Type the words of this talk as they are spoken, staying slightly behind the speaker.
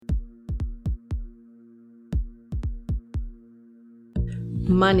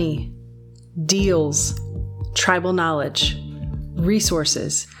money, deals, tribal knowledge,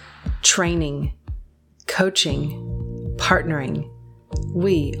 resources, training, coaching, partnering.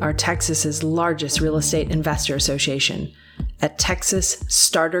 We are Texas's largest real estate investor association at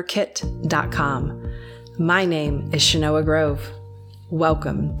texasstarterkit.com. My name is Shanoa Grove.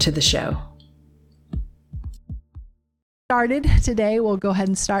 Welcome to the show. Today, we'll go ahead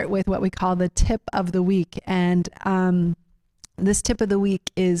and start with what we call the tip of the week. And this tip of the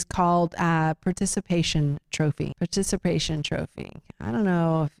week is called Participation Trophy. Participation Trophy. I don't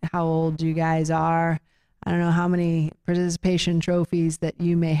know how old you guys are. I don't know how many participation trophies that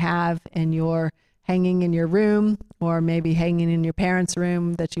you may have in your hanging in your room, or maybe hanging in your parents'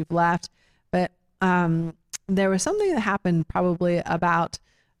 room that you've left. But there was something that happened probably about,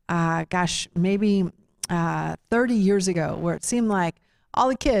 maybe 30 years ago, where it seemed like all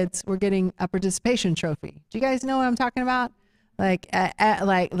the kids were getting a participation trophy. Do you guys know what I'm talking about?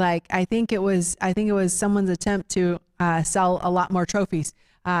 I think it was someone's attempt to sell a lot more trophies,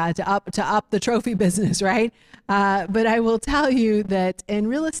 to up the trophy business, right? But I will tell you that in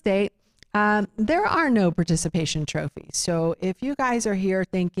real estate, there are no participation trophies. So if you guys are here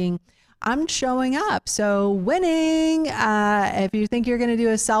thinking, I'm showing up, so winning, if you think you're going to do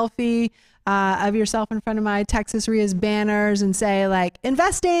a selfie of yourself in front of my Texas REIA's banners and say like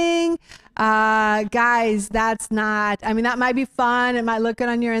investing, guys, that's not, that might be fun. It might look good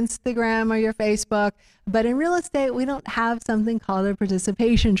on your Instagram or your Facebook, but in real estate, we don't have something called a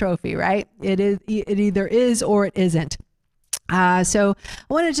participation trophy, right? It either is or it isn't. So I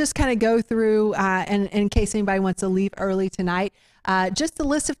want to just kind of go through, and in case anybody wants to leave early tonight, just a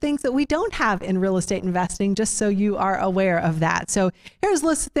list of things that we don't have in real estate investing, just so you are aware of that. So here's a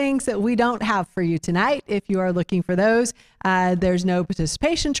list of things that we don't have for you tonight. If you are looking for those, there's no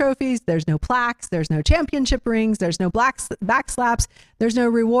participation trophies, there's no plaques, there's no championship rings, there's no backslaps, there's no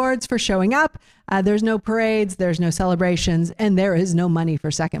rewards for showing up, there's no parades, there's no celebrations, and there is no money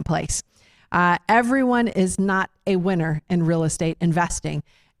for second place. Everyone is not a winner in real estate investing.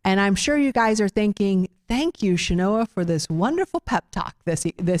 And I'm sure you guys are thinking, thank you, Shanoa, for this wonderful pep talk this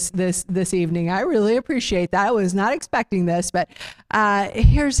evening. I really appreciate that. I was not expecting this, but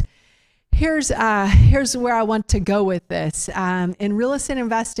here's where I want to go with this. In real estate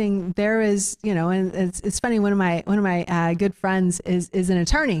investing, there is, and it's funny. One of my good friends is an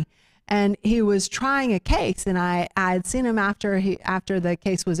attorney, and he was trying a case, and I had seen him after the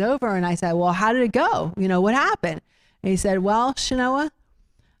case was over, and I said, well, how did it go? What happened? And he said, well, Shanoa,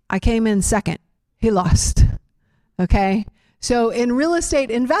 I came in second. He lost. Okay. So in real estate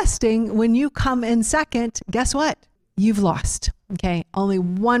investing, when you come in second, guess what? You've lost. Okay. Only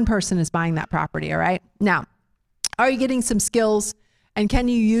one person is buying that property. All right. Now, are you getting some skills, and can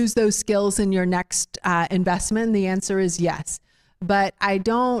you use those skills in your next investment? The answer is yes. But I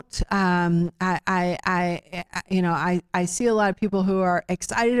don't, I see a lot of people who are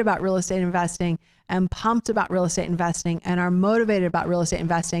excited about real estate investing and pumped about real estate investing and are motivated about real estate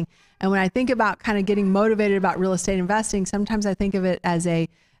investing. And when I think about kind of getting motivated about real estate investing, sometimes I think of it as a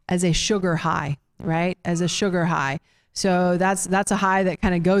sugar high, right? As a sugar high. So that's a high that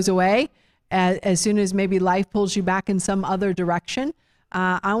kind of goes away as soon as maybe life pulls you back in some other direction.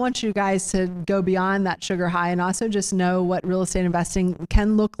 I want you guys to go beyond that sugar high and also just know what real estate investing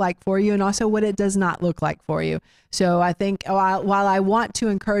can look like for you, and also what it does not look like for you. So I think while I want to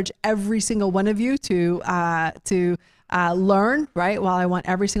encourage every single one of you to learn, right? While I want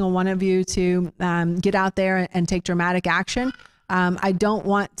every single one of you to get out there and take dramatic action, I don't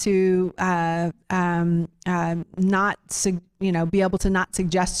want to be able to not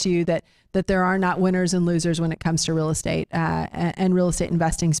suggest to you that there are not winners and losers when it comes to real estate and real estate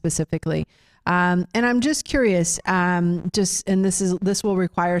investing specifically. And I'm just curious, and this will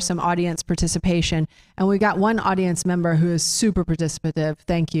require some audience participation. And we got one audience member who is super participative.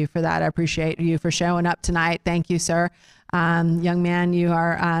 Thank you for that. I appreciate you for showing up tonight. Thank you, sir. Young man, you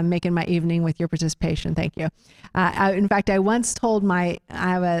are making my evening with your participation. Thank you. In fact, I once told I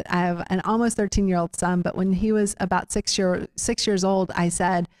have an almost 13-year-old son, but when he was about 6 years old,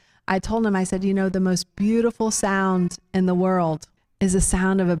 I told him, the most beautiful sound in the world is the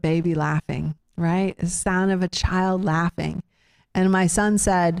sound of a baby laughing, right? The sound of a child laughing. And my son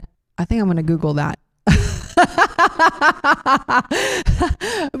said, I think I'm going to Google that.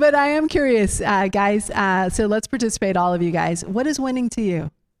 But I am curious, guys. So let's participate, all of you guys. What is winning to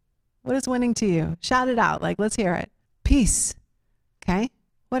you? What is winning to you? Shout it out. Let's hear it. Peace. Okay.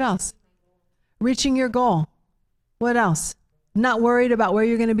 What else? Reaching your goal. What else? Not worried about where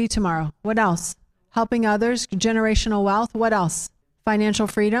you're going to be tomorrow. What else? Helping others, generational wealth. What else? Financial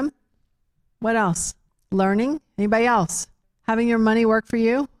freedom. What else? Learning. Anybody else? Having your money work for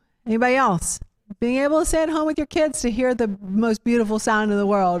you? Anybody else? Being able to stay at home with your kids to hear the most beautiful sound in the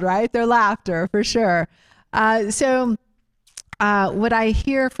world, right? Their laughter, for sure. So what I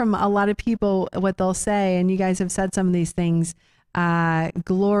hear from a lot of people, what they'll say, and you guys have said some of these things,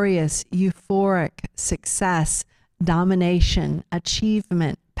 glorious, euphoric, success, domination,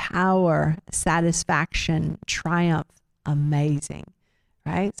 achievement, power, satisfaction, triumph, amazing,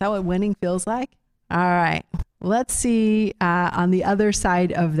 right? Is that what winning feels like? All right. Let's see on the other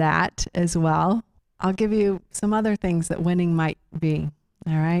side of that as well. I'll give you some other things that winning might be.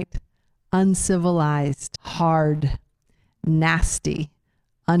 All right. Uncivilized, hard, nasty,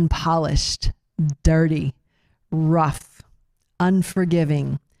 unpolished, dirty, rough,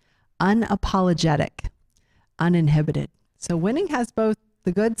 unforgiving, unapologetic, uninhibited. So winning has both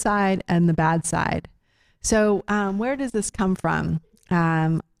the good side and the bad side. So where does this come from?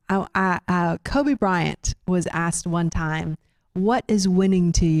 Kobe Bryant was asked one time, what is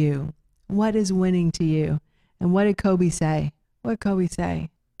winning to you? What is winning to you? And what did Kobe say? What did Kobe say?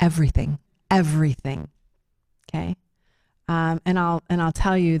 Everything, everything. Okay. And I'll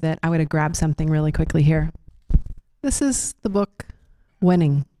tell you that I'm going to grab something really quickly here. This is the book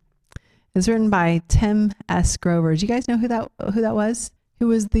Winning. It's written by Tim S. Grover. Do you guys know who that was? He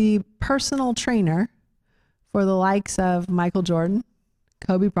was the personal trainer for the likes of Michael Jordan,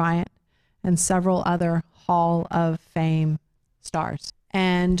 Kobe Bryant, and several other Hall of Fame stars.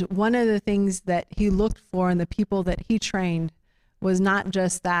 And one of the things that he looked for in the people that he trained was not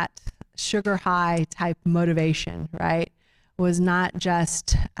just that sugar high type motivation, right? Was not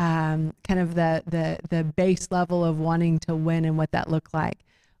just kind of the base level of wanting to win and what that looked like.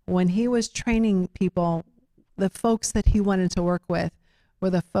 When he was training people, the folks that he wanted to work with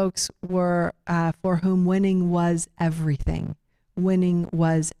were the folks for whom winning was everything. Winning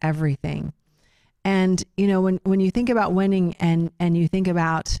was everything. And, you know, when you think about winning and you think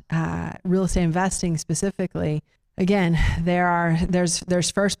about real estate investing specifically, again,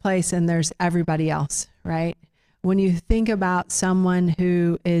 there's first place and there's everybody else, right? When you think about someone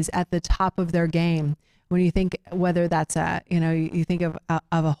who is at the top of their game, when you think whether that's you think of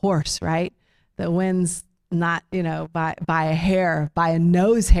a horse, right? That wins not, by a hair, by a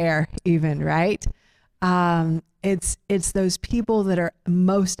nose hair even, right? It's those people that are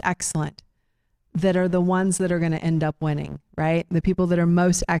most excellent that are the ones that are going to end up winning, right? The people that are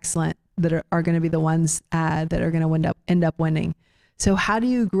most excellent that are going to be the ones that are going to end up winning. So how do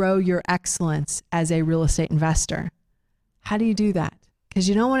you grow your excellence as a real estate investor? How do you do that? Because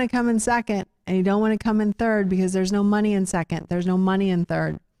you don't want to come in second and you don't want to come in third because there's no money in second. There's no money in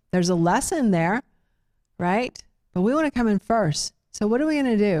third. There's a lesson there, right? But we want to come in first. So what are we going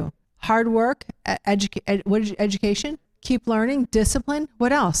to do? Hard work, education, keep learning, discipline.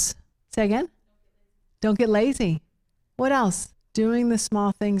 What else? Say again? Don't get lazy. What else? Doing the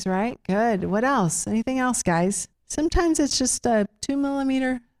small things right. Good. What else? Anything else, guys? Sometimes it's just a 2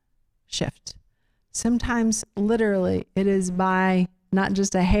 millimeter shift. Sometimes literally it is by not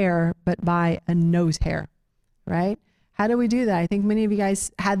just a hair, but by a nose hair, right? How do we do that? I think many of you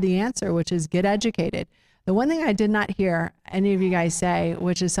guys had the answer, which is get educated. The one thing I did not hear any of you guys say,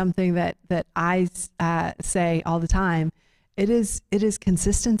 which is something that I say all the time, it is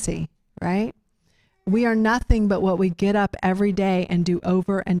consistency, right? We are nothing but what we get up every day and do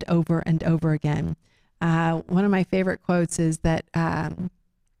over and over and over again. One of my favorite quotes is that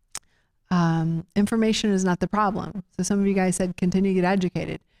information is not the problem. So some of you guys said, continue to get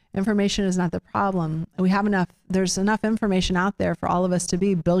educated. Information is not the problem. There's enough information out there for all of us to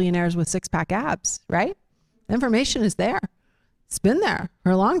be billionaires with six-pack abs, right? Information is there. It's been there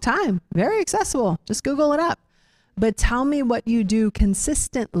for a long time. Very accessible. Just Google it up. But tell me what you do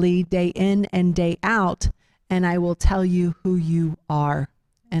consistently day in and day out, and I will tell you who you are.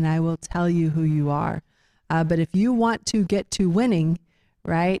 And I will tell you who you are. But if you want to get to winning,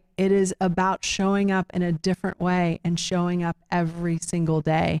 right, it is about showing up in a different way and showing up every single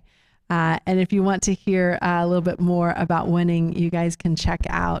day. And if you want to hear a little bit more about winning, you guys can check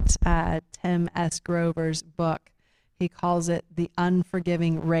out Tim S. Grover's book. He calls it The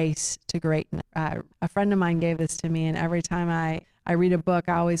Unforgiving Race to Greatness. A friend of mine gave this to me, and every time I read a book,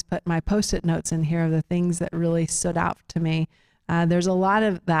 I always put my Post-it notes in here of the things that really stood out to me. There's a lot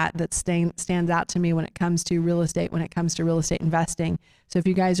of that stands out to me when it comes to real estate, when it comes to real estate investing. So if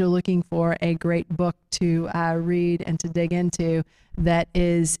you guys are looking for a great book to read and to dig into, that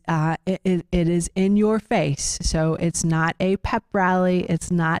is, it is in your face. So it's not a pep rally.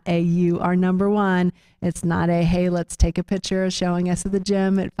 It's not a you are number one. It's not a, hey, let's take a picture showing us at the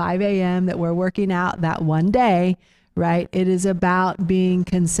gym at 5 a.m. that we're working out that one day, right? It is about being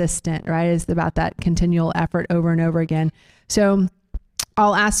consistent, right? It's about that continual effort over and over again. So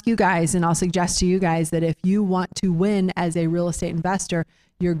I'll ask you guys, and I'll suggest to you guys that if you want to win as a real estate investor,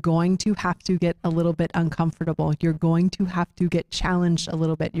 you're going to have to get a little bit uncomfortable. You're going to have to get challenged a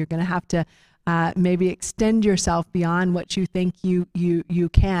little bit. You're going to have to maybe extend yourself beyond what you think you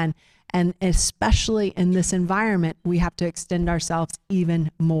can. And especially in this environment, we have to extend ourselves even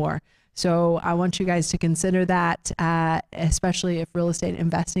more. So I want you guys to consider that, especially if real estate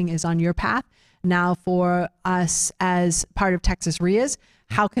investing is on your path. Now, for us as part of Texas REIAs,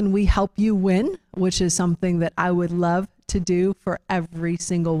 how can we help you win? Which is something that I would love to do for every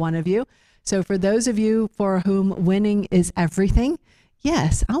single one of you. So for those of you for whom winning is everything,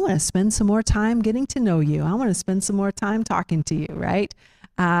 yes, I want to spend some more time getting to know you. I want to spend some more time talking to you, right?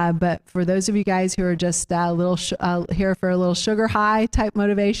 But for those of you guys who are just a little here for a little sugar high type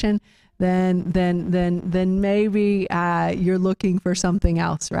motivation, then maybe you're looking for something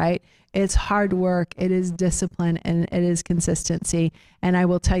else, right? It's hard work, it is discipline, and it is consistency. And I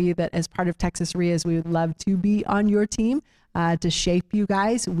will tell you that as part of Texas REIAs, we would love to be on your team to shape you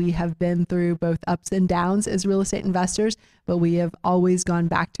guys. We have been through both ups and downs as real estate investors, but we have always gone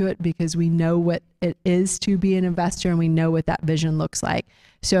back to it because we know what it is to be an investor and we know what that vision looks like.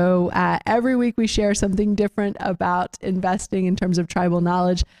 So every week we share something different about investing in terms of tribal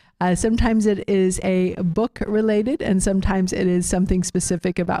knowledge. Sometimes it is a book related and sometimes it is something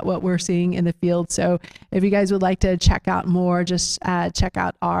specific about what we're seeing in the field. So if you guys would like to check out more, just check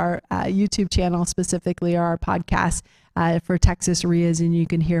out our YouTube channel, specifically our podcast for Texas REIAs, and you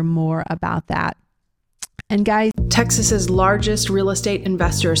can hear more about that. And guys, Texas's largest real estate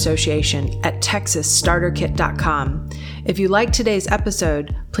investor association at TexasStarterKit.com. If you like today's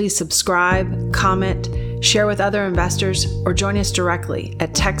episode, please subscribe, comment, share with other investors, or join us directly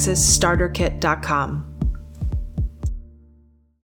at TexasStarterKit.com.